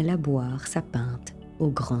s'en alla boire sa pinte au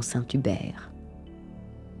grand Saint-Hubert.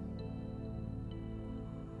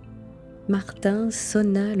 Martin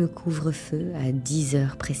sonna le couvre-feu à 10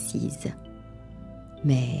 heures précises.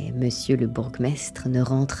 Mais monsieur le bourgmestre ne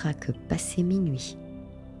rentra que passé minuit.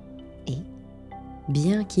 Et,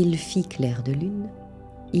 bien qu'il fît clair de lune,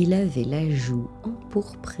 il avait la joue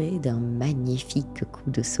empourprée d'un magnifique coup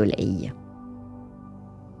de soleil.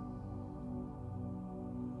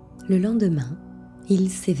 Le lendemain, il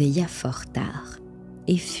s'éveilla fort tard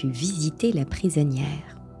et fut visiter la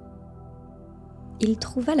prisonnière. Il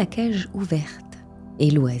trouva la cage ouverte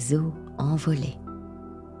et l'oiseau envolé.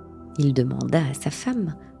 Il demanda à sa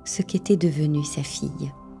femme ce qu'était devenue sa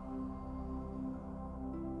fille.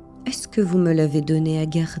 « Est-ce que vous me l'avez donnée à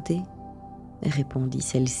garder ?» répondit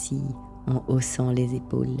celle-ci en haussant les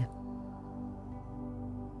épaules.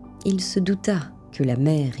 Il se douta que la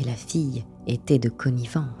mère et la fille étaient de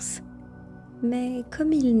connivence, mais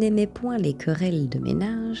comme il n'aimait point les querelles de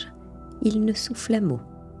ménage, il ne souffla mot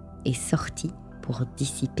et sortit pour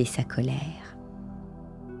dissiper sa colère.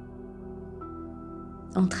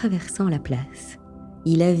 En traversant la place,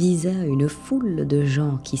 il avisa une foule de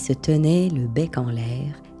gens qui se tenaient le bec en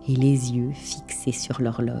l'air et les yeux fixés sur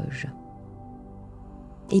l'horloge.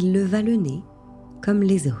 Il leva le nez comme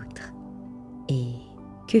les autres, et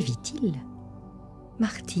que vit-il?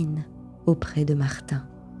 Martine auprès de Martin.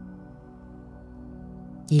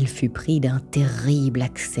 Il fut pris d'un terrible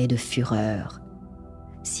accès de fureur.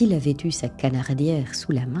 S'il avait eu sa canardière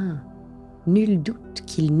sous la main, nul doute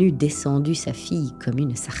qu'il n'eût descendu sa fille comme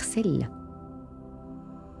une sarcelle.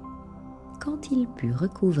 Quand il put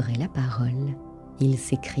recouvrer la parole, il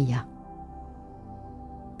s'écria: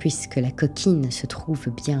 « Puisque la coquine se trouve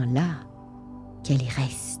bien là, qu'elle y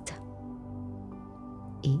reste. »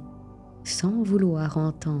 Et, sans vouloir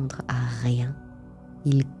entendre à rien,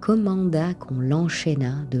 il commanda qu'on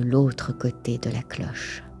l'enchaînât de l'autre côté de la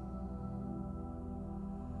cloche.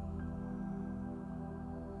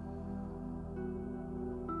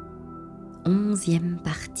 Onzième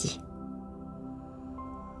partie.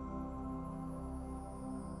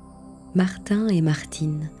 Martin et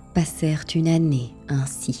Martine passèrent une année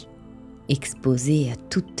ainsi, exposés à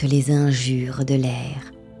toutes les injures de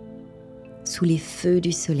l'air. Sous les feux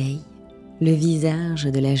du soleil, le visage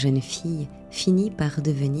de la jeune fille finit par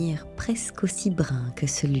devenir presque aussi brun que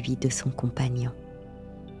celui de son compagnon.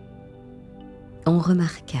 On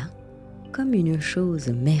remarqua, comme une chose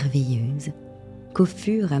merveilleuse, qu'au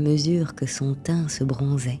fur et à mesure que son teint se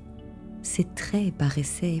bronzait, ses traits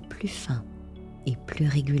paraissaient plus fins et plus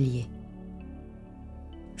réguliers.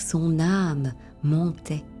 Son âme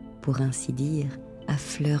montait, pour ainsi dire, à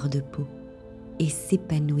fleur de peau et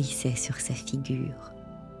s'épanouissait sur sa figure.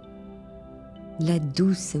 La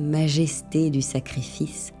douce majesté du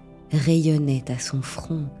sacrifice rayonnait à son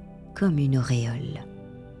front comme une auréole.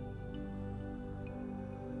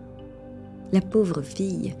 La pauvre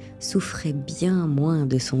fille souffrait bien moins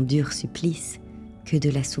de son dur supplice que de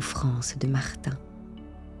la souffrance de Martin.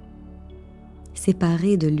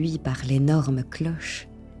 Séparée de lui par l'énorme cloche,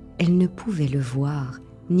 elle ne pouvait le voir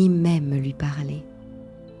ni même lui parler.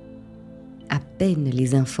 À peine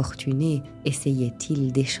les infortunés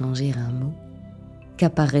essayaient-ils d'échanger un mot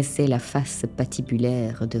qu'apparaissait la face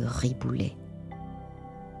patibulaire de Riboulet.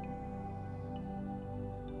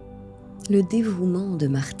 Le dévouement de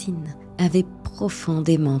Martine avait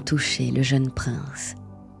profondément touché le jeune prince,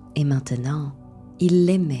 et maintenant il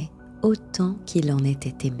l'aimait autant qu'il en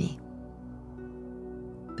était aimé.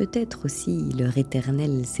 Peut-être aussi leur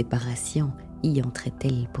éternelle séparation y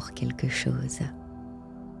entrait-elle pour quelque chose.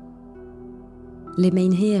 Les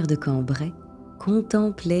mynheers de Cambrai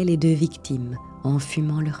contemplaient les deux victimes en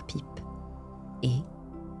fumant leur pipe, et,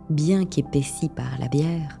 bien qu'épaissis par la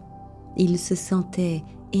bière, ils se sentaient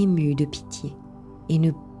émus de pitié et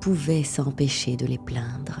ne pouvaient s'empêcher de les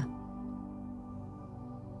plaindre.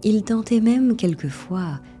 Ils tentaient même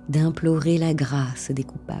quelquefois d'implorer la grâce des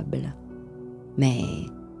coupables, mais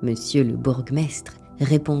Monsieur le bourgmestre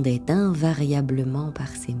répondait invariablement par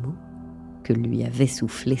ces mots que lui avait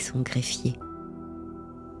soufflé son greffier.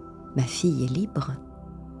 « Ma fille est libre,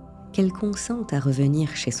 qu'elle consente à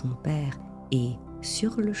revenir chez son père et,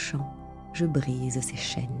 sur le champ, je brise ses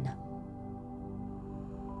chaînes. »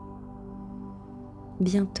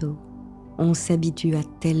 Bientôt, on s'habitua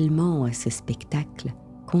tellement à ce spectacle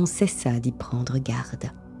qu'on cessa d'y prendre garde.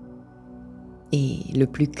 Et le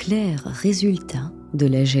plus clair résultat de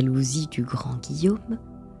la jalousie du grand Guillaume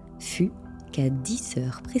fut qu'à 10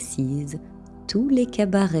 heures précises, tous les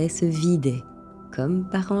cabarets se vidaient, comme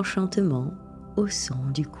par enchantement, au son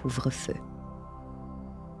du couvre-feu.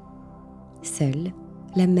 Seule,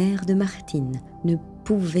 la mère de Martine ne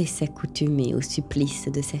pouvait s'accoutumer au supplice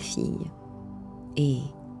de sa fille. Et,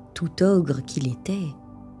 tout ogre qu'il était,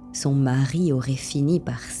 son mari aurait fini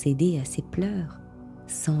par céder à ses pleurs,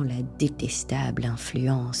 sans la détestable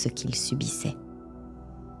influence qu'il subissait.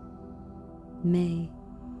 Mais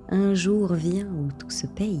un jour vient où tout se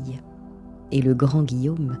paye, et le grand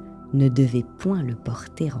Guillaume ne devait point le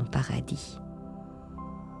porter en paradis.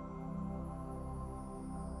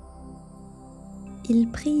 Il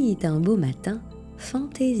prit un beau matin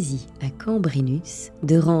fantaisie à Cambrinus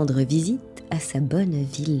de rendre visite à sa bonne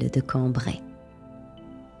ville de Cambrai.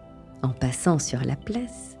 En passant sur la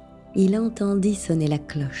place, il entendit sonner la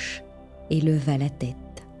cloche et leva la tête.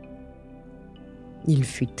 Il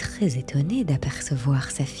fut très étonné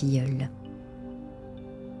d'apercevoir sa filleule.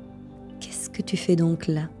 « Qu'est-ce que tu fais donc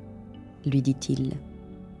là ?» lui dit-il.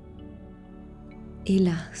 «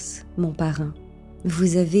 Hélas, mon parrain,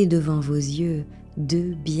 vous avez devant vos yeux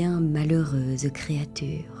deux bien malheureuses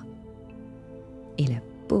créatures. » Et la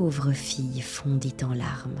pauvre fille fondit en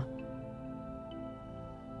larmes.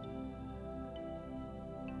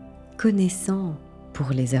 Connaissant, pour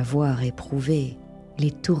les avoir éprouvés,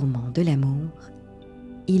 les tourments de l'amour,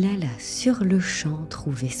 il alla sur le champ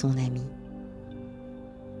trouver son ami.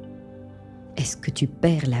 « Est-ce que tu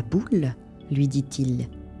perds la boule, lui dit-il,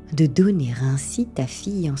 de donner ainsi ta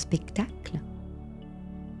fille en spectacle ?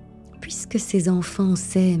 Puisque ces enfants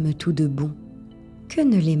s'aiment tout de bon, que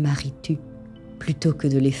ne les maries-tu plutôt que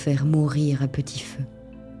de les faire mourir à petit feu ?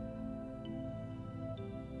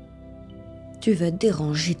 Tu vas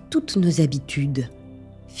déranger toutes nos habitudes,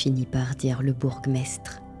 finit par dire le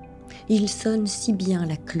bourgmestre. Il sonne si bien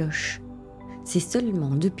la cloche. C'est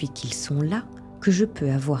seulement depuis qu'ils sont là que je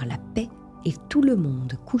peux avoir la paix et tout le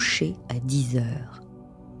monde couché à 10 heures.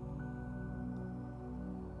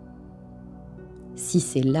 si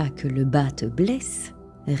c'est là que le bas te blesse,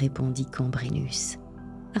 répondit Cambrinus,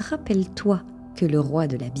 rappelle-toi que le roi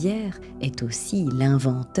de la bière est aussi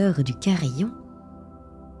l'inventeur du carillon.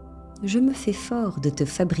 Je me fais fort de te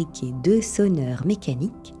fabriquer 2 sonneurs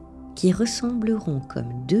mécaniques qui ressembleront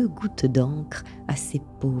comme 2 gouttes d'encre à ces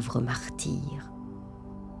pauvres martyrs.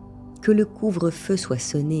 Que le couvre-feu soit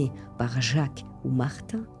sonné par Jacques ou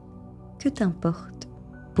Martin, que t'importe,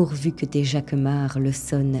 pourvu que tes jaquemarts le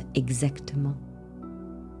sonnent exactement.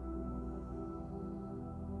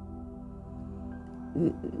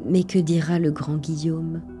 Mais que dira le grand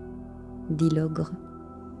Guillaume, dit l'ogre.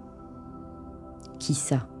 Qui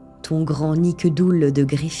ça, ton grand niquedoule de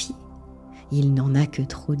greffier? Il n'en a que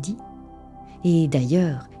trop dit. Et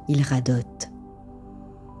d'ailleurs, il radote.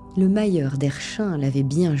 Le mailleur d'Erchin l'avait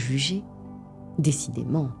bien jugé.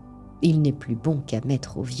 Décidément, il n'est plus bon qu'à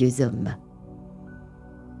mettre aux vieux hommes.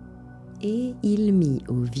 Et il mit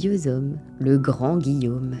aux vieux hommes le grand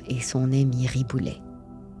Guillaume et son ami Riboulet.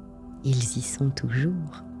 Ils y sont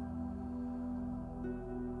toujours.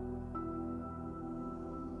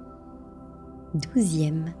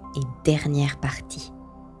 Douzième et dernière partie.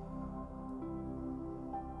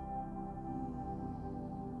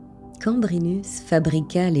 Cambrinus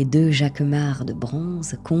fabriqua les 2 jaquemarts de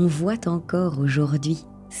bronze qu'on voit encore aujourd'hui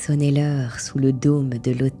sonner l'heure sous le dôme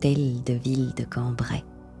de l'hôtel de ville de Cambrai.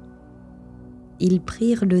 Ils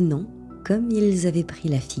prirent le nom, comme ils avaient pris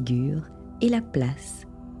la figure et la place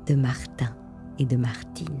de Martin et de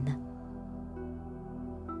Martine.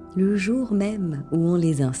 Le jour même où on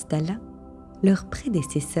les installa, leurs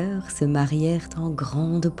prédécesseurs se marièrent en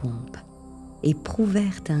grande pompe et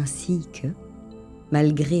prouvèrent ainsi que,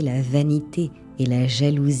 malgré la vanité et la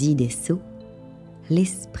jalousie des sots,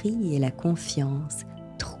 l'esprit et la confiance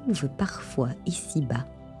trouvent parfois ici-bas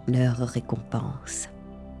leur récompense.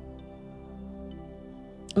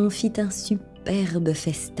 On fit un superbe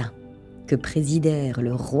festin que présidèrent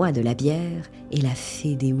le roi de la bière et la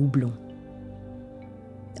fée des houblons.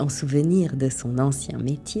 En souvenir de son ancien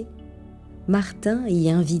métier, Martin y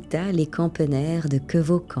invita les campagnards de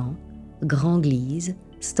Quevaucamp, Grand-Glise,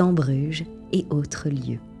 Stambruge et autres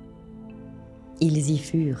lieux. Ils y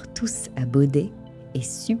furent tous à baudet et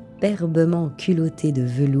superbement culottés de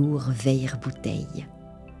velours veille-bouteille.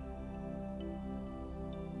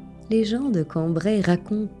 Les gens de Cambrai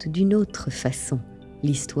racontent d'une autre façon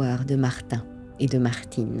l'histoire de Martin et de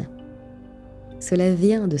Martine. Cela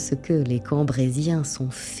vient de ce que les Cambraisiens sont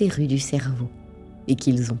férus du cerveau et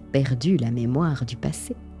qu'ils ont perdu la mémoire du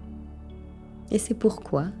passé. Et c'est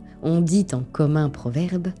pourquoi on dit en commun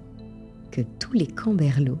proverbe que tous les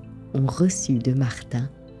Camberlots ont reçu de Martin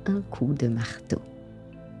un coup de marteau.